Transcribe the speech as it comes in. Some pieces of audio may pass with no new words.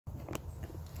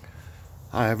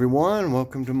Hi everyone,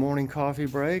 welcome to morning coffee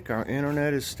break. Our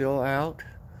internet is still out.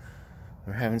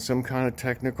 They're having some kind of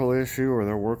technical issue, or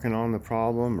they're working on the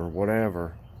problem, or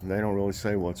whatever. They don't really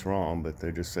say what's wrong, but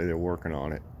they just say they're working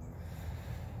on it.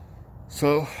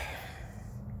 So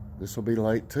this will be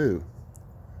late too.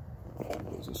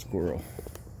 There's a squirrel.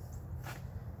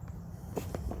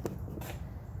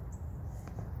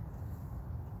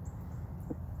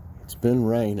 It's been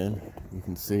raining. You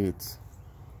can see it's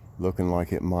looking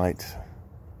like it might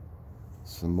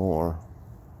some more.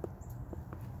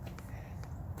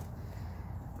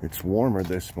 It's warmer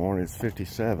this morning. It's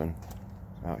 57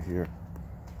 out here.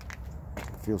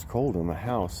 It feels cold in the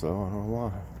house though. I don't know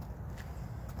why.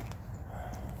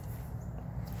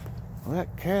 Well,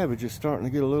 that cabbage is starting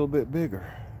to get a little bit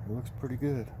bigger. It looks pretty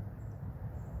good.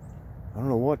 I don't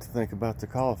know what to think about the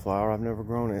cauliflower. I've never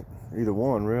grown it, either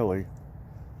one really.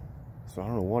 So I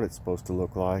don't know what it's supposed to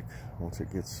look like once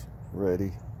it gets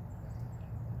ready.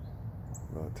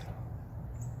 But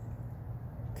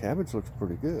cabbage looks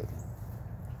pretty good.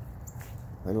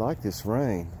 They like this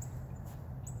rain.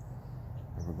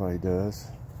 Everybody does.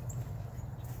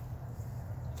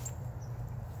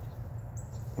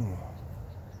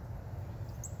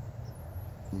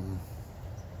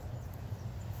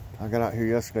 I got out here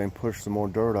yesterday and pushed some more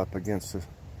dirt up against the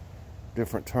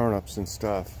different turnips and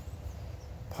stuff.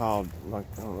 Piled, like,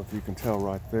 I don't know if you can tell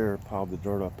right there, piled the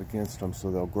dirt up against them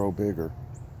so they'll grow bigger.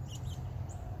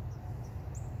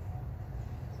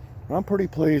 I'm pretty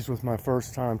pleased with my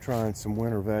first time trying some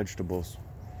winter vegetables.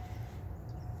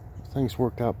 Things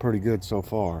worked out pretty good so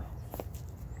far.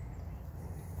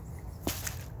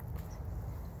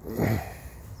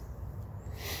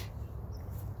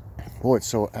 Boy, it's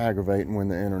so aggravating when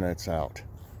the internet's out.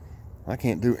 I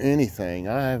can't do anything.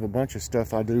 I have a bunch of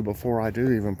stuff I do before I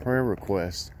do even prayer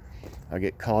requests. I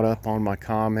get caught up on my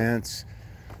comments.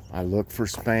 I look for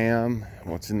spam,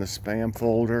 what's in the spam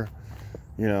folder.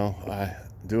 You know, I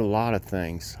do a lot of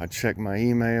things. I check my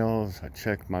emails, I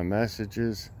check my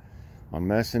messages, my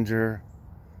messenger,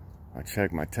 I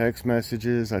check my text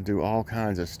messages, I do all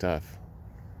kinds of stuff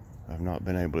I've not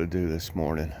been able to do this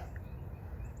morning.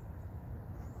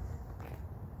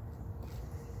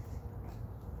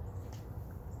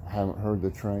 I haven't heard the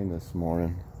train this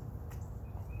morning.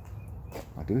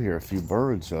 I do hear a few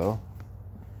birds though.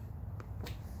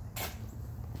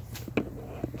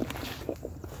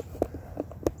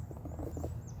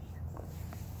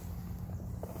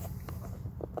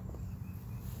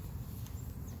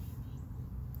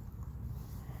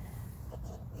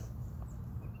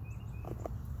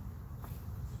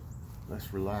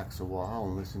 Let's relax a while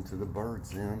and listen to the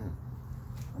birds then.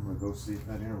 I'm gonna go see if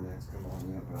that internet's come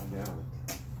on yet, but I doubt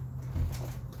it.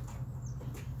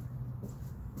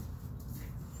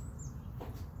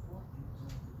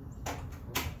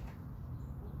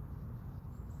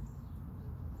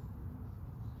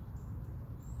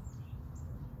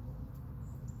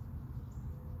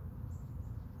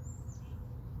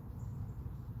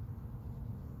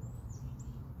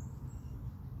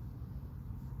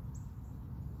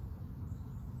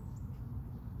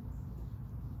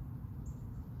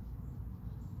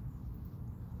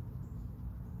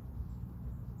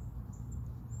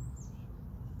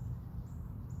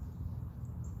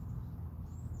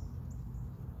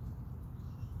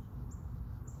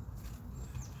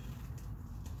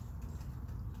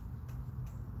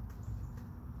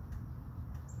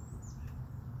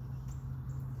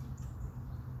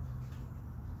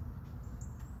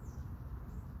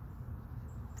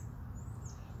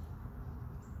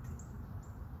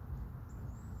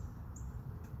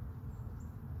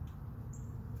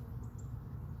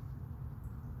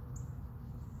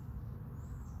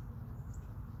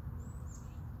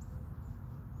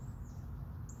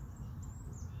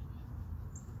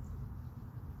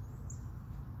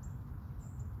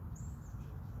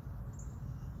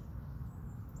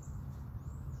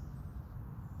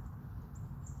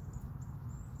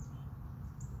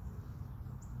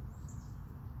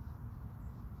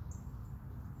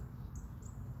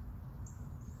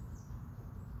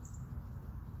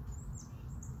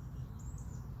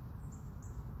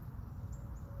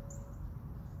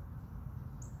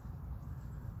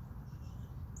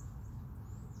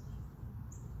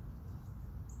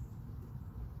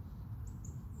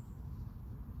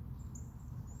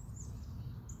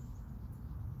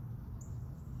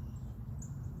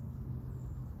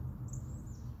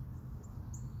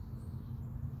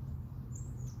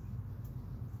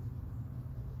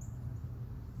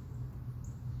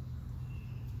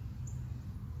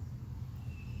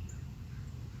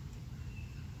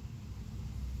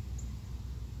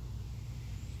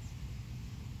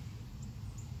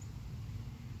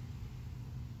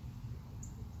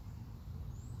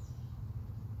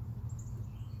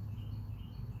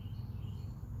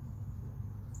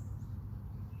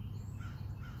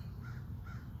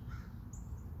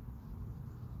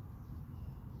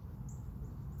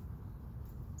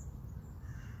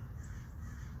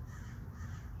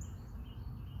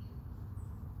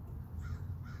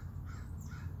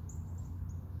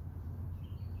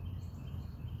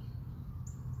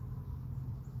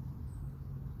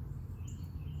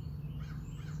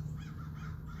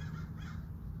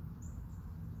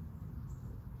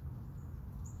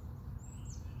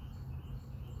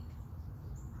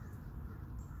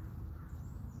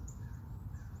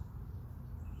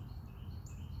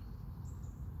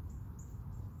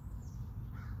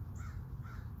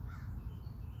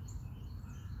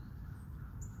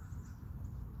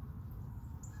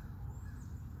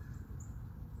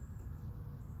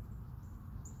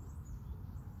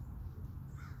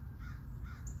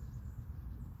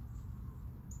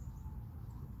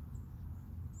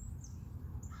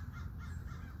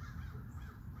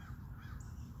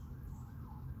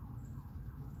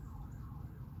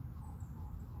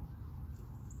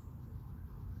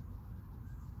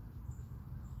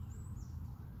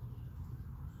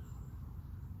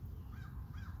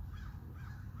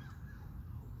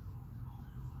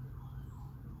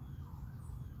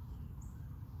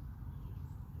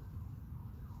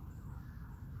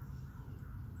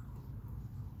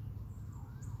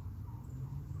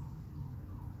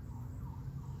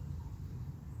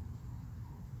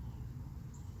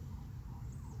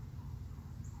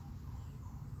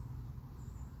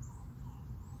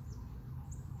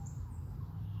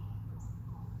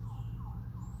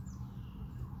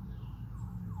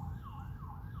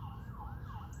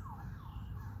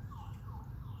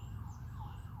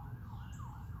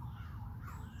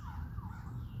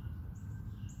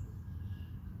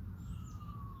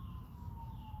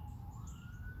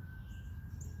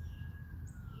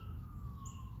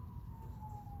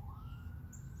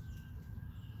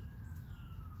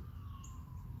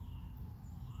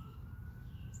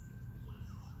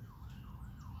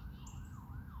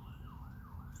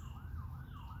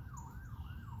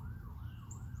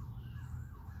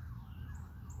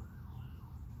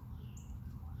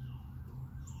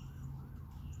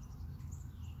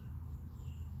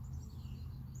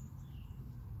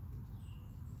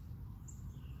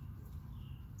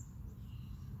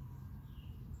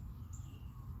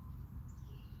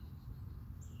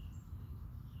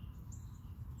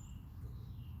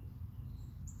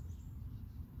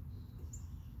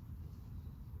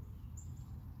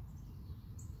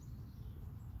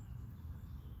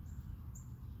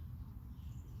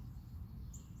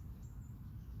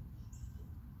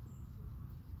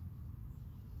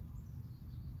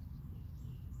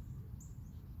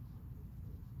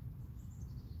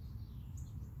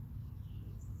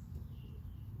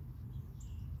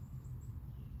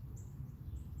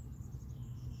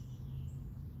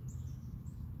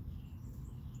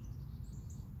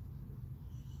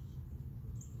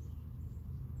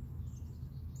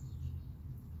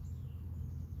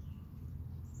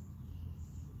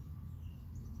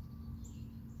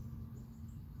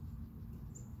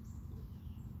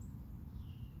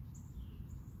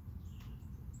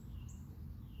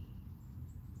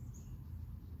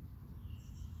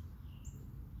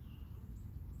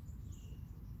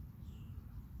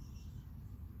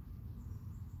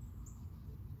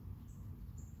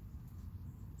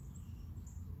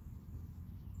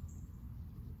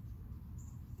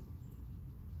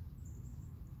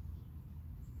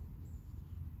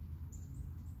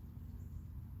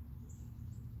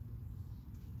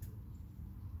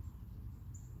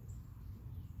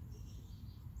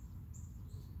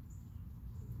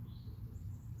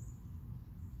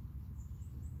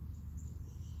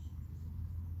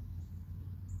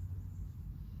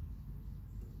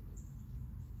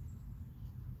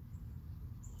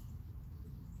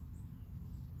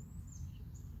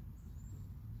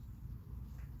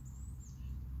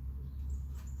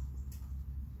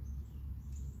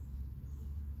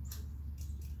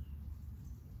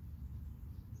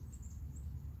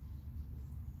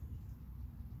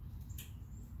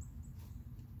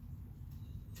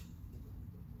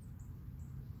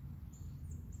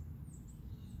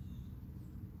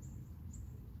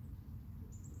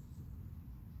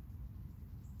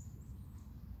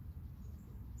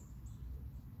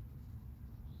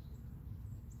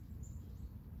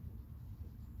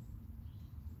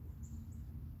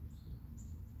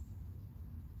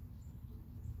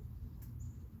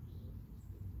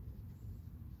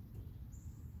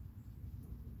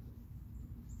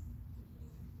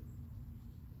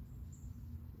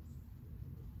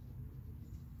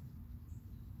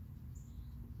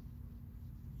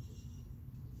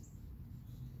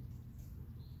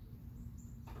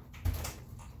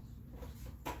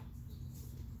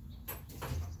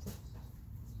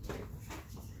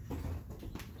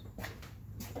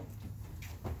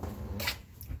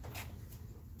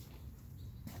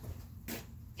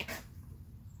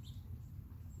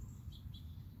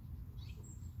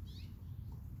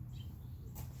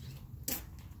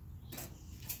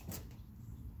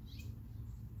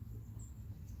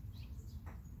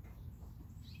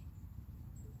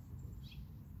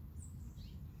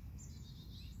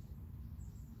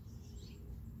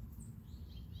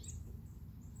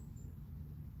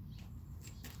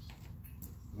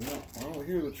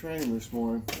 hear the train this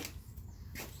morning.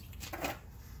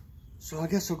 So I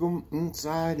guess I'll go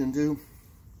inside and do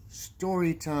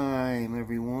story time,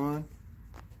 everyone.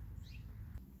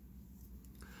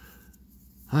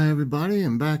 Hi everybody,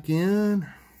 I'm back in.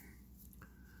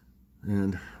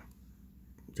 And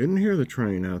didn't hear the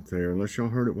train out there unless y'all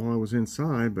heard it while I was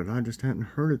inside, but I just hadn't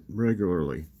heard it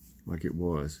regularly like it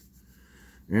was.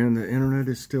 And the internet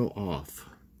is still off.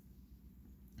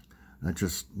 That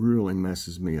just really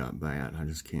messes me up bad. I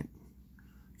just can't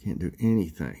do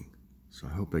anything. So I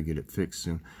hope they get it fixed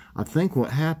soon. I think what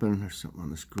happened, there's something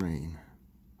on the screen.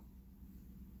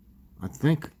 I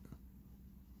think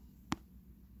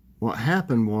what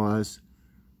happened was,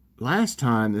 last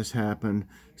time this happened,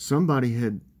 somebody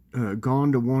had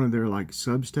gone to one of their like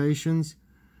substations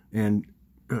and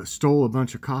stole a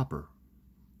bunch of copper.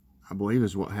 I believe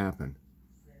is what happened.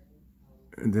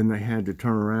 And then they had to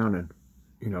turn around and,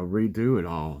 you know, redo it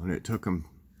all. And it took them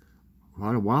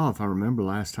quite a while. If I remember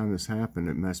last time this happened,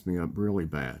 it messed me up really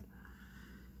bad.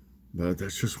 But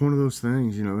that's just one of those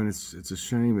things, you know, and it's a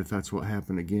shame if that's what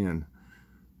happened again,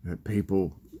 that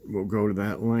people will go to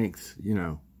that length, you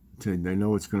know, they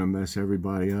know it's going to mess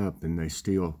everybody up and they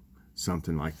steal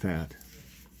something like that.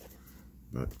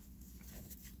 But,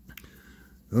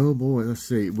 oh boy, let's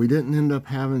see. We didn't end up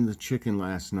having the chicken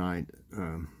last night.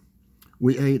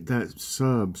 We ate that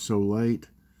sub so late.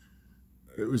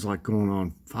 It was like going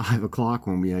on 5 o'clock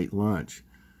when we ate lunch.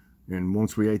 And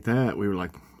once we ate that, we were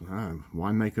like,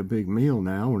 why make a big meal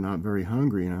now? We're not very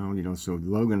hungry now, you know. So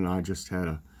Logan and I just had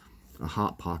a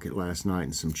Hot Pocket last night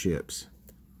and some chips.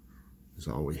 That's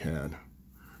all we had.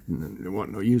 And there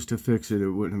wasn't no use to fix it. It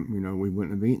wouldn't, you know, we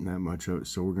wouldn't have eaten that much of it.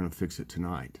 So we're going to fix it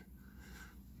tonight.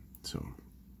 So,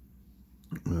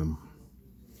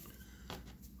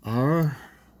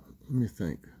 let me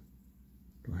think.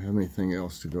 Do I have anything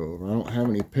else to go over? I don't have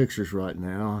any pictures right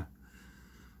now.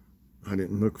 I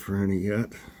didn't look for any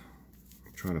yet.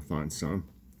 I'm trying to find some.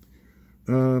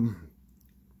 On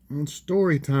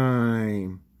story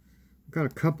time. I've got a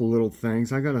couple little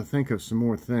things. I got to think of some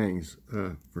more things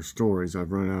for stories.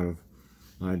 I've run out of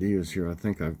ideas here. I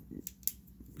think I've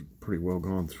pretty well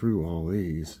gone through all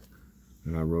these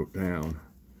that I wrote down.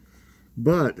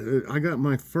 But I got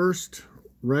my first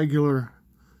regular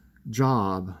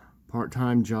job,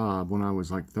 part-time job, when I was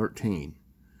like 13,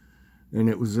 and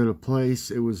it was at a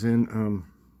place. It was in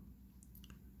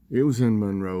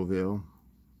Monroeville,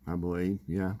 I believe,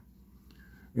 yeah.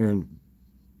 And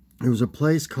it was a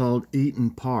place called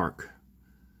Eaton Park.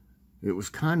 It was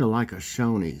kind of like a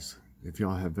Shoney's, if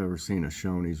y'all have ever seen a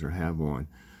Shoney's or have one.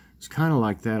 It's kind of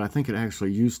like that. I think it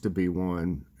actually used to be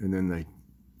one, and then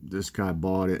this guy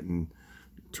bought it and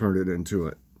turned it into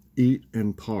a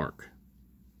Eaton Park.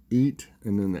 Eat,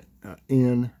 and then the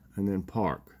in, and then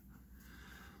park.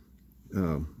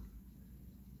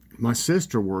 My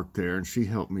sister worked there, and she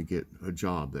helped me get a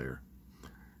job there.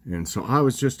 And so I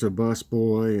was just a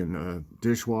busboy and a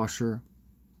dishwasher.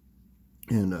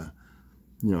 And,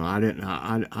 you know,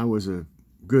 I was a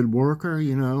good worker,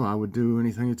 you know. I would do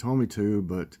anything they told me to,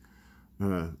 but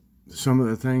some of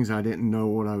the things I didn't know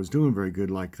what I was doing very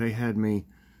good. Like they had me,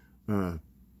 when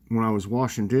I was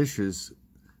washing dishes,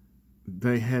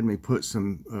 they had me put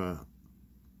some,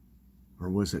 or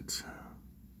was it?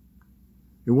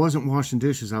 It wasn't washing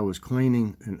dishes. I was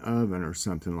cleaning an oven or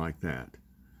something like that.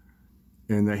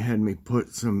 And they had me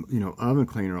put some, you know, oven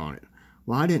cleaner on it.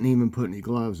 Well, I didn't even put any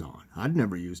gloves on. I'd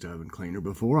never used oven cleaner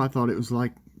before. I thought it was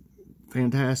like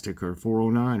Fantastic or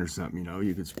 409 or something, you know.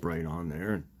 You could spray it on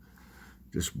there and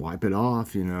just wipe it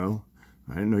off, you know.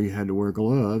 I didn't know you had to wear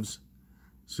gloves.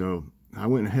 So I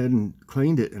went ahead and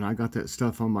cleaned it, and I got that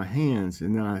stuff on my hands,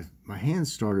 and then my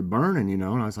hands started burning, you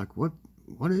know, and I was like, what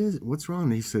is it? What's wrong?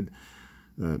 And he said,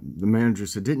 the manager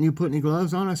said, didn't you put any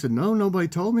gloves on? I said, no, nobody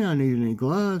told me I needed any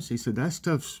gloves. He said, that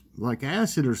stuff's like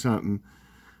acid or something.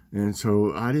 And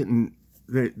so I didn't,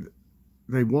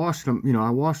 they washed them, you know, I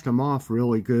washed them off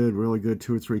really good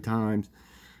 2 or 3 times,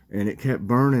 and it kept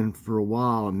burning for a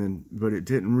while, and then, but it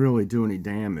didn't really do any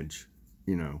damage,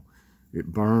 you know. It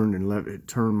burned and it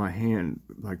turned my hand,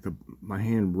 like my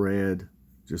hand red,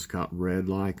 just got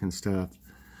red-like and stuff.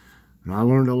 And I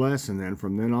learned a lesson then.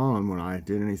 From then on, when I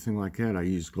did anything like that, I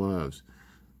used gloves.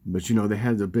 But, you know, they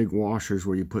had the big washers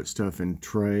where you put stuff in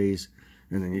trays,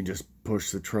 and then you just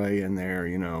push the tray in there,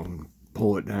 you know, and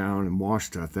pull it down and wash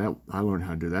stuff. That I learned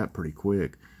how to do that pretty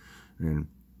quick. And,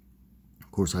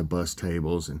 of course, I bust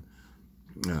tables. And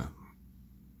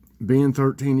being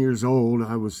 13 years old,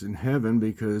 I was in heaven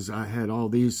because I had all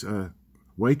these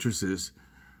waitresses,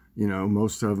 you know,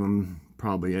 most of them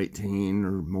probably 18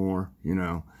 or more, you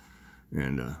know.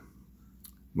 And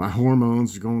my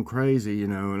hormones are going crazy, you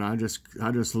know, and I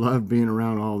just love being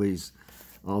around all these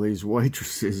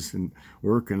waitresses and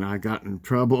working. I got in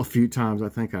trouble a few times. I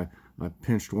think I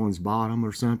pinched one's bottom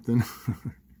or something.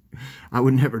 I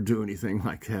would never do anything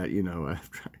like that, you know,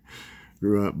 after I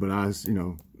grew up. But I was, you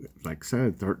know, like I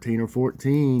said, 13 or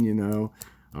 14, you know.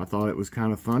 I thought it was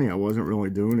kind of funny. I wasn't really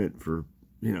doing it for,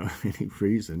 you know, any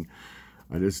reason.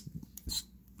 I just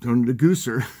turned a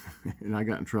gooser, and I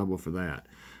got in trouble for that.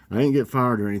 I didn't get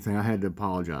fired or anything. I had to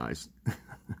apologize.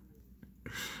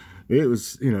 It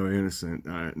was, you know, innocent.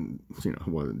 I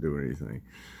wasn't doing anything.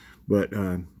 But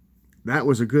that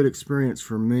was a good experience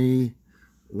for me,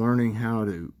 learning how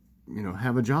to, you know,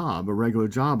 have a job, a regular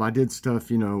job. I did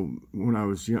stuff, you know, when I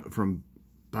was young, from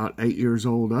about 8 years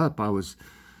old up. I was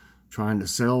trying to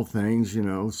sell things, you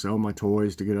know, sell my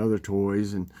toys to get other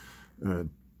toys, and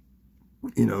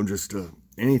you know, just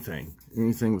anything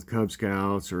with Cub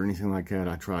Scouts or anything like that.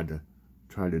 I tried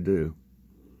to do.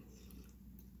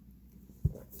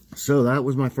 So that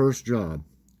was my first job,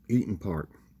 Eaton Park.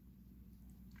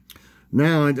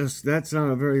 Now that's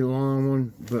not a very long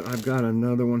one, but I've got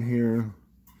another one here.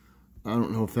 I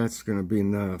don't know if that's going to be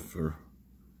enough, or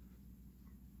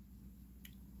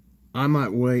I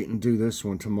might wait and do this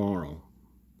one tomorrow.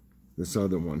 This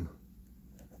other one.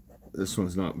 This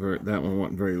one's not very, that one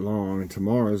wasn't very long, and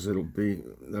tomorrow's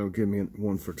that'll give me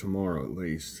one for tomorrow at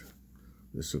least.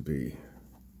 This will be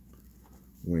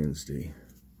Wednesday.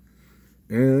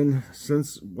 And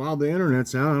while the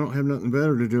internet's out, I don't have nothing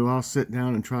better to do, I'll sit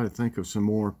down and try to think of some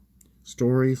more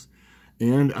stories.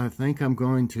 And I think I'm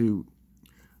going to,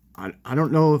 I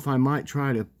don't know if I might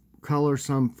try to color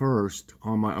some first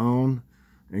on my own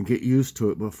and get used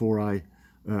to it before I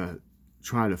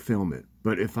try to film it.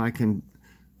 But if I can,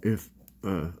 as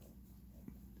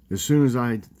soon as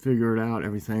I figure it out,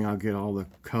 everything, I'll get all the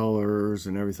colors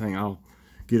and everything, I'll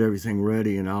get everything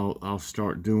ready, and I'll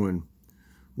start doing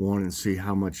one and see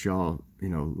how much y'all, you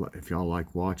know, if y'all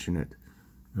like watching it,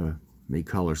 me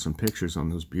color some pictures on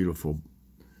those beautiful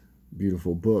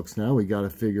books. Now we got to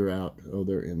figure out, oh,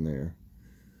 they're in there.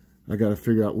 I got to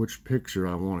figure out which picture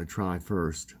I want to try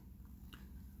first.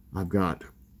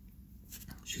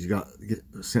 She's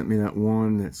sent me that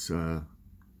one that's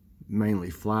mainly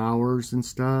flowers and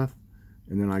stuff,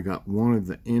 and then I got one of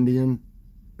the Indian,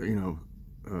 you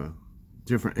know,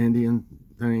 different Indian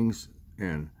things,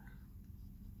 and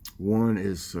one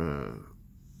is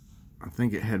I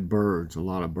think it had birds, a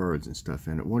lot of birds and stuff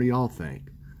in it. What do y'all think?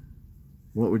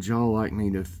 What would y'all like me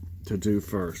to do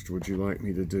first? Would you like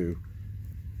me to do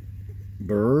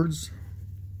birds,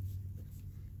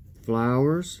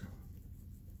 flowers,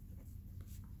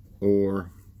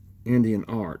 or Indian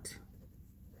art?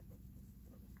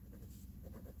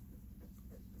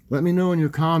 Let me know in your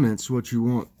comments what you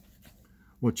want,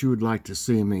 what you would like to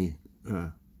see me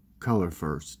color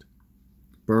first.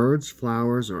 Birds,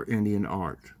 flowers, or Indian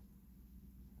art.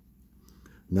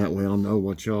 And that way I'll know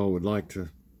what y'all would like to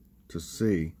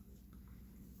see.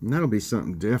 And that'll be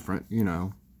something different, you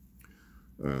know.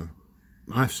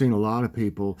 I've seen a lot of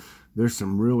people. There's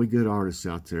some really good artists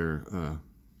out there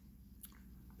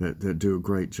that do a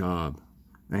great job.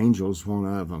 Angel's one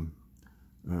of them.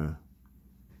 I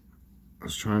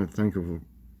was trying to think of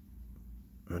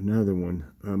another one.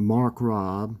 Mark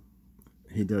Robb.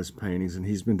 He does paintings, and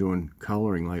he's been doing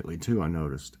coloring lately too, I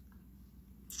noticed.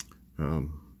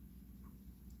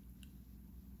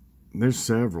 There's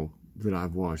several that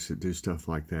I've watched that do stuff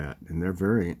like that, and they're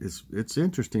it's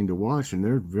interesting to watch, and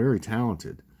they're very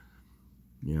talented,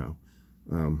 you know.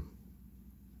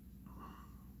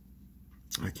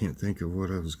 I can't think of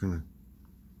what I was gonna,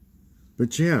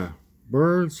 but yeah,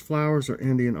 birds, flowers, or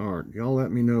Indian art. Y'all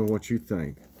let me know what you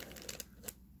think,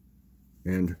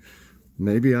 and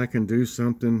maybe I can do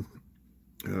something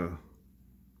down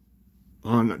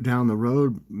the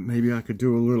road. Maybe I could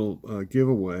do a little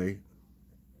giveaway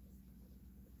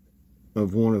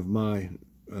of one of my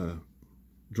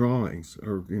drawings,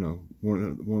 or you know,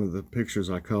 one of the pictures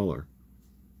I color.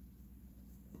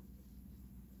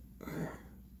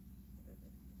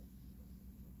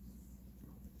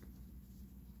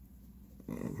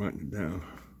 Write it down.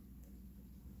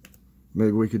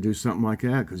 Maybe we could do something like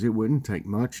that, because it wouldn't take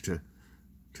much to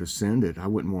send it. I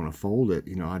wouldn't want to fold it,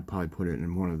 you know. I'd probably put it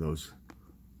in one of those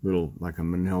little, like a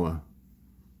manila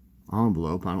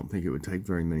envelope. I don't think it would take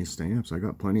very many stamps. I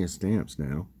got plenty of stamps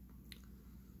now.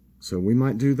 So we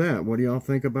might do that. What do y'all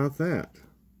think about that?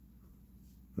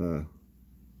 When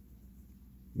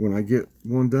I get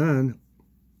one done,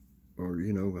 or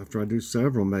you know, after I do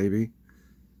several, maybe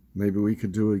we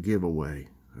could do a giveaway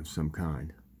of some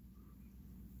kind,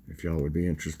 if y'all would be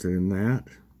interested in that.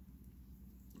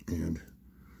 And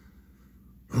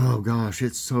Oh gosh,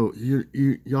 it's so,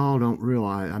 y'all don't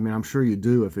realize, I mean, I'm sure you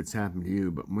do if it's happened to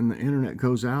you, but when the internet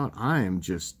goes out, I am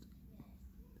just,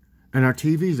 and our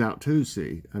TV's out too,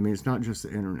 see? I mean, it's not just the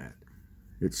internet.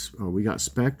 It's, we got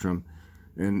Spectrum,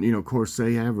 and, you know, of course,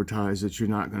 they advertise that you're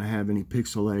not going to have any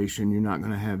pixelation, you're not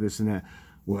going to have this and that.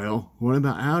 Well, what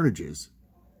about outages?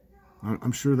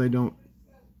 I'm sure they don't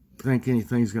think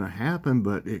anything's going to happen,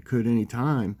 but it could any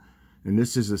time. And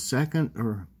this is the second,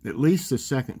 or at least the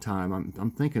second time, I'm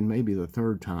thinking maybe the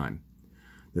third time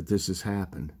that this has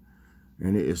happened.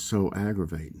 And it is so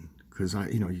aggravating because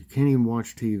you know, you can't even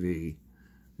watch TV,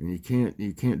 and you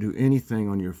can't do anything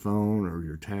on your phone or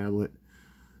your tablet.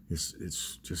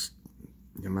 It's just,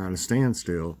 I'm at a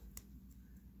standstill.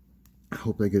 I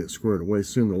hope they get it squared away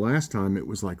soon. The last time it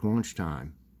was like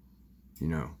lunchtime, you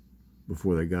know,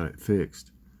 before they got it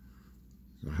fixed.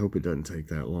 So I hope it doesn't take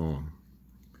that long.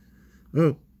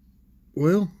 Oh,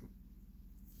 well,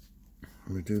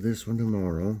 I'm going to do this one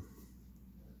tomorrow.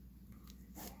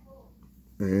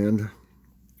 And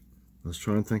I was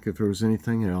trying to think if there was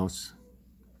anything else.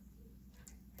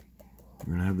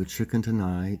 We're going to have the chicken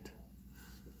tonight.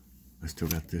 I still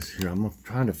got this here. I'm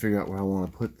trying to figure out where I want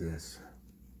to put this.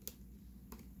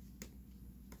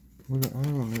 Oh, it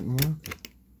didn't work.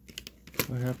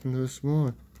 What happened to this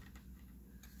one?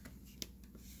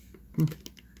 Oh,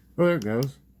 there it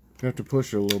goes. You have to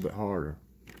push it a little bit harder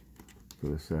for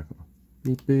the second one.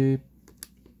 Beep, beep.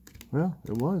 Well,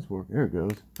 it was working. There it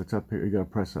goes. It's up here. You got to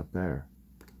press up there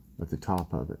at the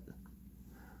top of it.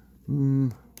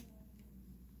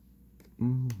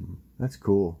 That's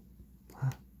cool.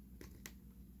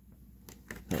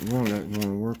 That one doesn't want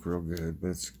to work real good,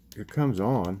 but it comes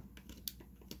on.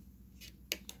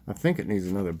 I think it needs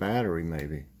another battery,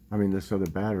 maybe. I mean, this other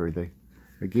battery. They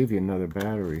give you another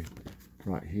battery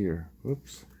right here.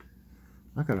 Whoops.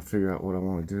 I got to figure out what I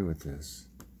want to do with this.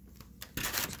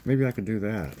 Maybe I could do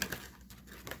that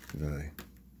today.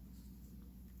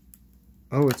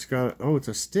 Oh, it's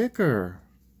a sticker.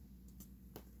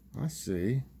 I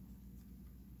see.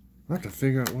 I have to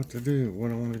figure out what to do,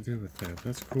 what I want to do with that.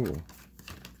 That's cool.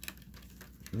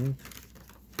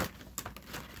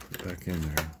 Put back in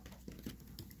there.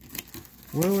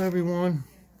 Well, everyone,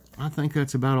 I think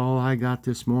that's about all I got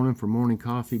this morning for morning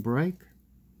coffee break.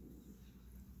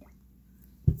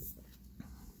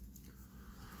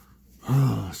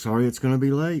 Oh, sorry it's going to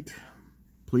be late.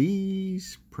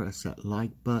 Please press that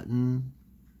like button.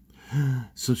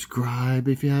 Subscribe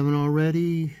if you haven't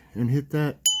already. And hit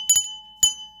that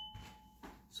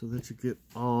so that you get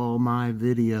all my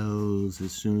videos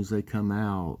as soon as they come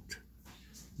out.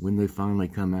 When they finally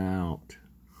come out.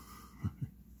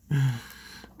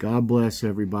 God bless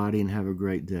everybody and have a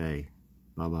great day.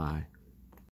 Bye-bye.